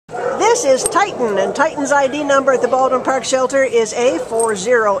This is Titan, and Titan's ID number at the Baldwin Park Shelter is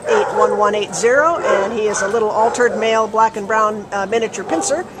A4081180, and he is a little altered male black and brown miniature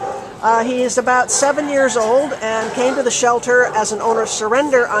pincher. He is about 7 years old and came to the shelter as an owner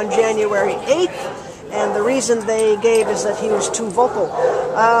surrender on January 8th, and the reason they gave is that he was too vocal.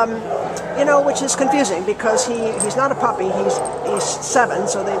 You know, which is confusing because he's not a puppy, he's 7,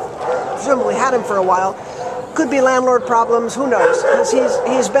 so they've presumably had him for a while. Could be landlord problems, who knows? Because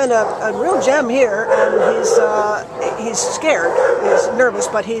he's been a real gem here, and he's scared, he's nervous,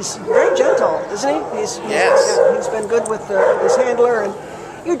 but he's very gentle, isn't he? Yes. Yeah, he's been good with his handler, and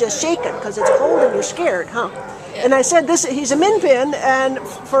you're just shaking because it's cold and you're scared, huh? Yeah. And I said he's a min pin, and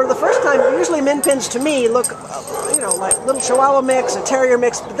for the first time, usually min pins to me look, you know, like little Chihuahua mix, a Terrier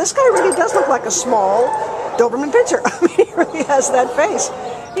mix, but this guy really does look like a small Doberman Pinscher. I mean, he really has that face.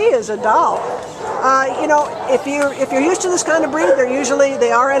 He is a doll. You know, if you're used to this kind of breed,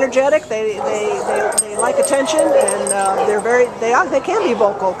 they are energetic. They like attention, and they can be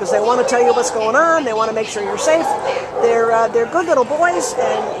vocal because they want to tell you what's going on. They want to make sure you're safe. They're good little boys,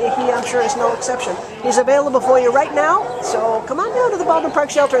 and he, I'm sure, is no exception. He's available for you right now, so come on down to the Baldwin Park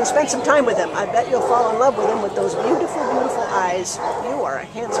Shelter and spend some time with him. I bet you'll fall in love with him with those beautiful, beautiful eyes. You are a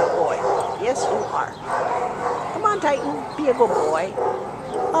handsome boy. Yes, you are. Come on, Titan, be a good boy.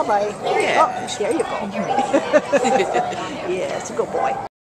 Bye-bye. Yeah. Oh, there you go. Yeah, it's a good boy.